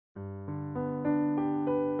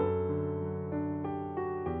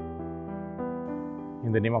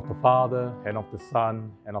In the name of the Father, and of the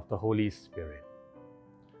Son, and of the Holy Spirit.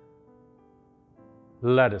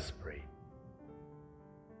 Let us pray.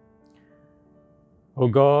 O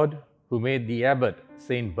God, who made the Abbot,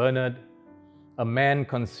 Saint Bernard, a man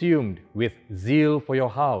consumed with zeal for your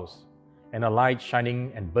house, and a light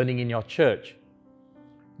shining and burning in your church,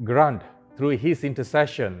 grant through his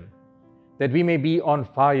intercession that we may be on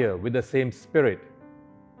fire with the same Spirit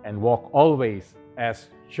and walk always as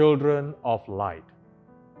children of light.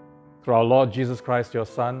 Through our Lord Jesus Christ, your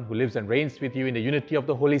Son, who lives and reigns with you in the unity of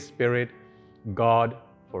the Holy Spirit, God,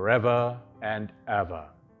 forever and ever.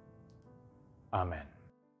 Amen.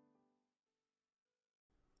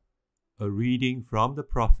 A reading from the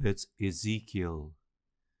prophet Ezekiel.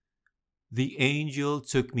 The angel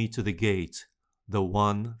took me to the gate, the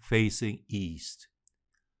one facing east.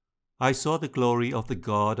 I saw the glory of the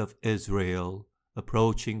God of Israel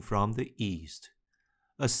approaching from the east.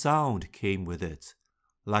 A sound came with it,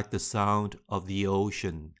 like the sound of the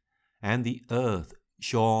ocean, and the earth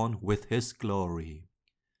shone with his glory.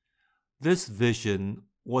 This vision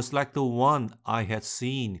was like the one I had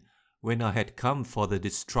seen when I had come for the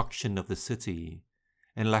destruction of the city,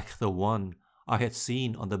 and like the one I had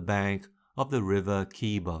seen on the bank of the river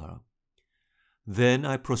Chebar. Then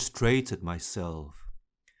I prostrated myself.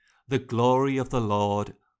 The glory of the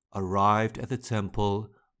Lord arrived at the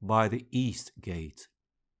temple by the east gate.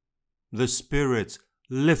 The Spirit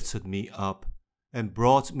lifted me up and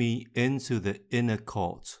brought me into the inner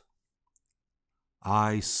court.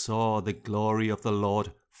 I saw the glory of the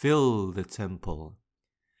Lord fill the temple,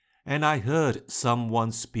 and I heard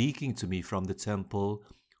someone speaking to me from the temple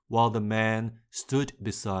while the man stood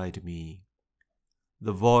beside me.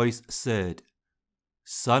 The voice said,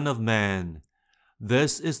 "Son of man,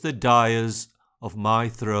 this is the dais of my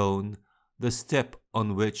throne, the step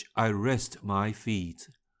on which I rest my feet.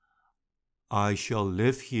 I shall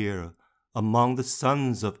live here among the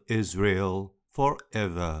sons of Israel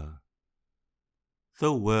forever."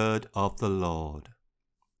 The word of the Lord.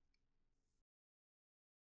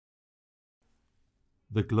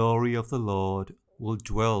 The glory of the Lord will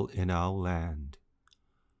dwell in our land.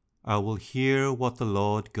 I will hear what the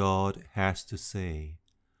Lord God has to say,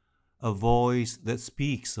 a voice that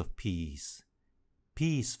speaks of peace,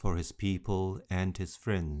 peace for his people and his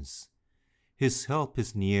friends. His help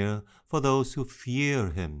is near for those who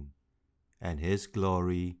fear him, and his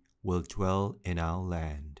glory will dwell in our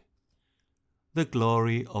land. The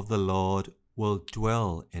glory of the Lord will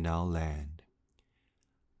dwell in our land.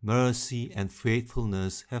 Mercy and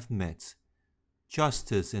faithfulness have met.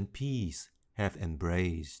 Justice and peace have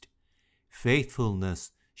embraced.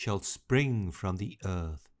 Faithfulness shall spring from the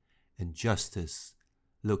earth, and justice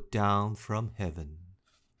look down from heaven.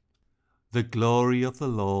 The glory of the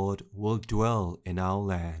Lord will dwell in our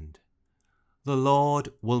land. The Lord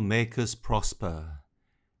will make us prosper,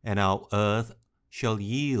 and our earth shall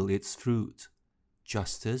yield its fruit.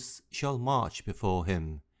 Justice shall march before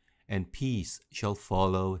him, and peace shall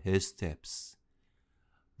follow his steps.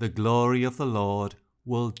 The glory of the Lord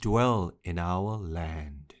will dwell in our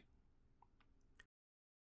land.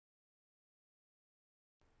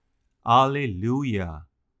 Alleluia,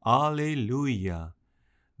 Alleluia.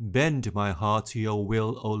 Bend my heart to your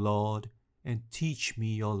will, O Lord, and teach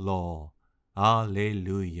me your law.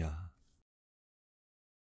 Alleluia.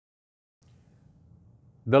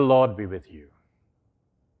 The Lord be with you.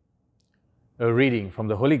 A reading from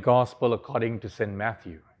the Holy Gospel according to St.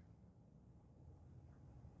 Matthew.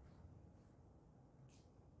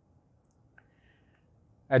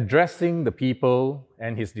 Addressing the people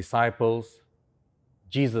and his disciples,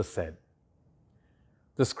 Jesus said,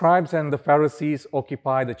 "The scribes and the Pharisees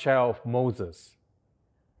occupy the chair of Moses.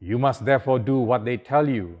 You must therefore do what they tell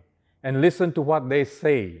you and listen to what they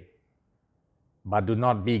say, but do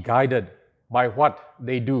not be guided by what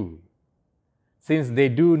they do, since they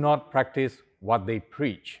do not practice what they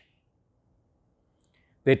preach.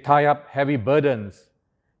 They tie up heavy burdens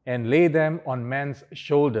and lay them on men's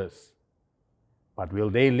shoulders, but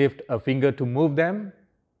will they lift a finger to move them?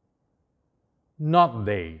 Not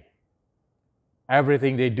they.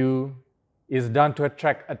 Everything they do is done to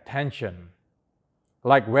attract attention,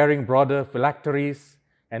 like wearing broader phylacteries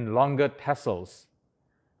and longer tassels,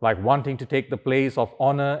 like wanting to take the place of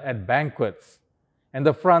honor at banquets and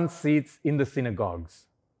the front seats in the synagogues,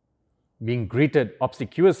 being greeted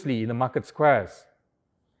obsequiously in the market squares,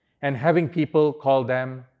 and having people call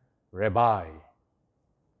them Rabbi.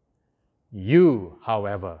 You,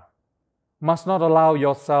 however, must not allow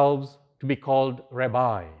yourselves to be called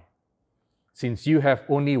Rabbi, since you have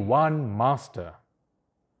only one master,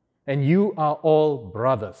 and you are all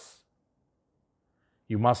brothers.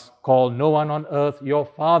 You must call no one on earth your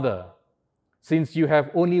father, since you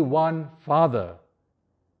have only one Father,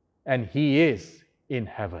 and He is in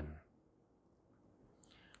heaven.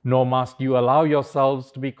 Nor must you allow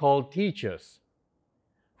yourselves to be called teachers,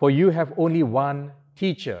 for you have only one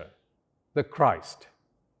teacher, the Christ.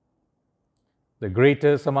 The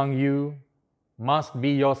greatest among you must be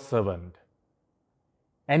your servant.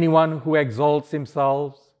 Anyone who exalts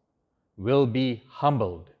himself will be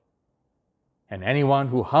humbled, and anyone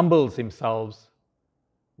who humbles himself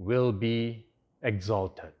will be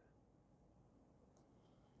exalted.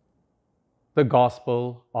 The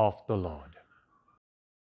Gospel of the Lord.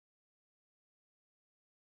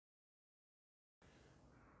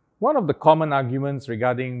 One of the common arguments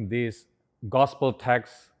regarding this Gospel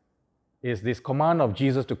text is this command of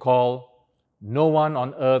Jesus to call no one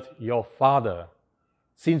on earth your Father,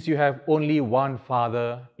 since you have only one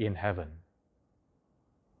Father in heaven.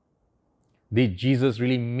 Did Jesus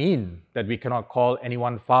really mean that we cannot call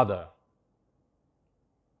anyone Father?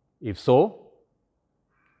 If so,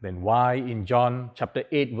 then why in John chapter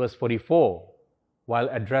 8 verse 44, while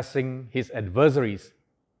addressing his adversaries,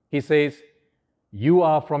 he says, "You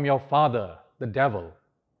are from your father, the devil"?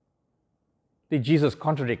 Did Jesus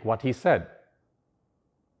contradict what he said?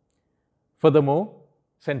 Furthermore,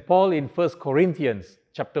 St. Paul in 1 Corinthians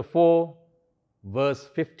chapter 4 verse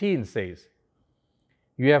 15 says,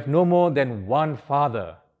 "You have no more than one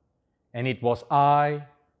Father, and it was I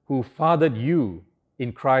who fathered you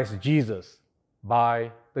in Christ Jesus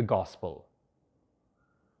by the gospel."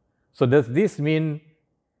 So does this mean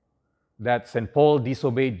that St. Paul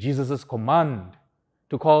disobeyed Jesus' command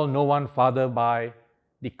to call no one Father by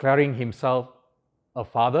declaring himself a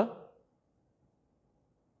father?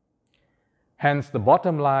 Hence, the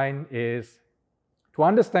bottom line is, to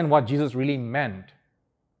understand what Jesus really meant,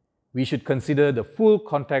 we should consider the full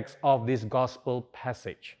context of this gospel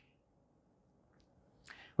passage.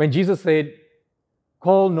 When Jesus said,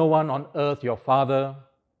 "Call no one on earth your Father,"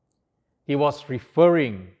 he was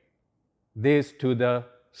referring this to the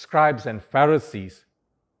scribes and Pharisees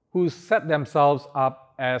who set themselves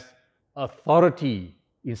up as authority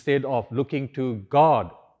instead of looking to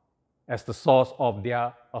God as the source of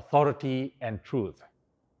their authority and truth.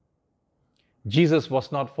 Jesus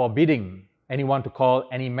was not forbidding anyone to call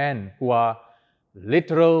any men who are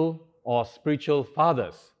literal or spiritual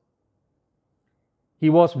fathers. He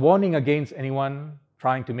was warning against anyone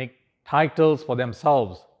trying to make titles for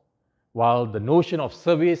themselves, while the notion of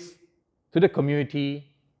service to the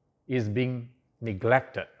community is being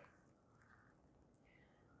neglected.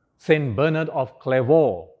 Saint Bernard of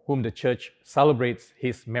Clairvaux, whom the Church celebrates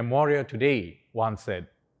his memorial today, once said,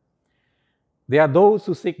 "There are those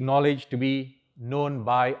who seek knowledge to be known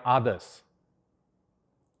by others.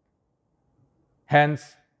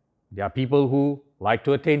 Hence, there are people who like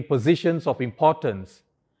to attain positions of importance,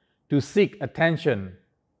 to seek attention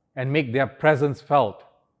and make their presence felt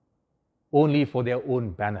only for their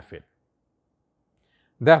own benefit.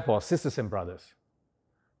 Therefore, sisters and brothers,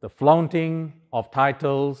 the flaunting of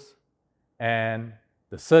titles and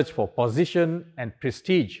the search for position and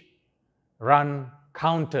prestige run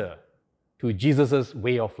counter to Jesus'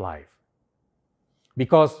 way of life.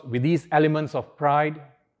 Because with these elements of pride,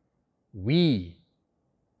 we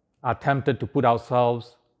are tempted to put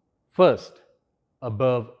ourselves first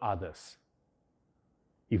above others.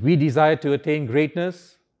 If we desire to attain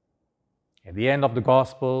greatness, at the end of the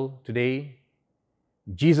gospel today,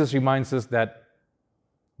 Jesus reminds us that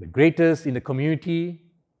the greatest in the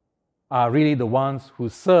community are really the ones who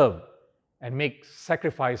serve and make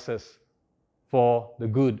sacrifices for the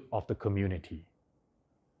good of the community.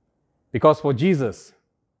 Because for Jesus,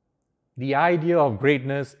 the idea of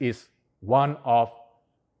greatness is one of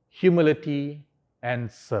humility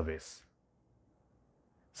and service.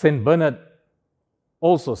 Saint Bernard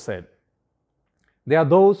also said, "There are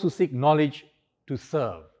those who seek knowledge to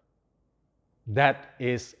serve. That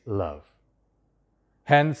is love."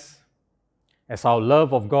 Hence, as our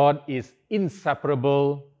love of God is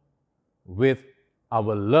inseparable with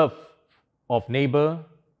our love of neighbor,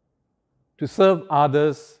 to serve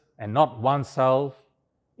others and not oneself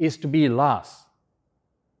is to be last,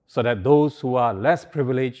 so that those who are less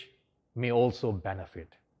privileged may also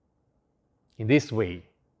benefit. In this way,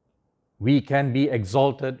 we can be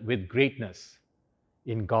exalted with greatness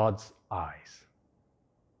in God's eyes.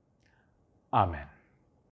 Amen.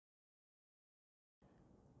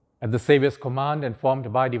 At the Saviour's command and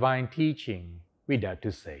formed by divine teaching, we dare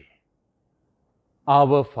to say,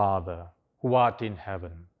 "Our Father, who art in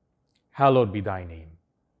heaven, hallowed be thy name.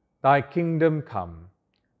 Thy kingdom come,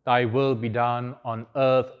 thy will be done on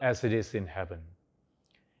earth as it is in heaven.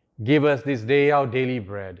 Give us this day our daily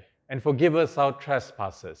bread, and forgive us our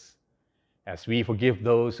trespasses, as we forgive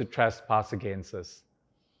those who trespass against us.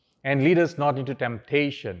 And lead us not into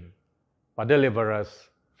temptation, but deliver us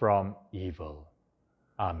from evil.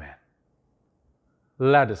 Amen.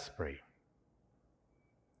 Let us pray.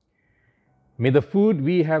 May the food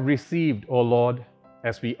we have received, O Lord,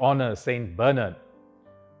 as we honor Saint Bernard,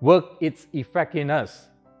 work its effect in us,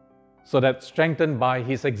 so that strengthened by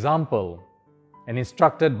his example and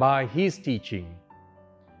instructed by his teaching,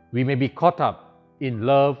 we may be caught up in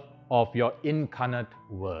love of your incarnate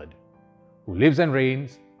Word, who lives and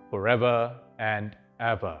reigns forever and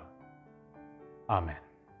ever. Amen.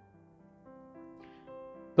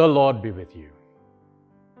 The Lord be with you.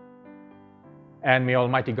 And may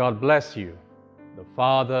Almighty God bless you, the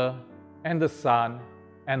Father, and the Son,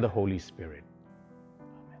 and the Holy Spirit.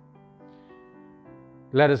 Amen.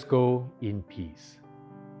 Let us go in peace.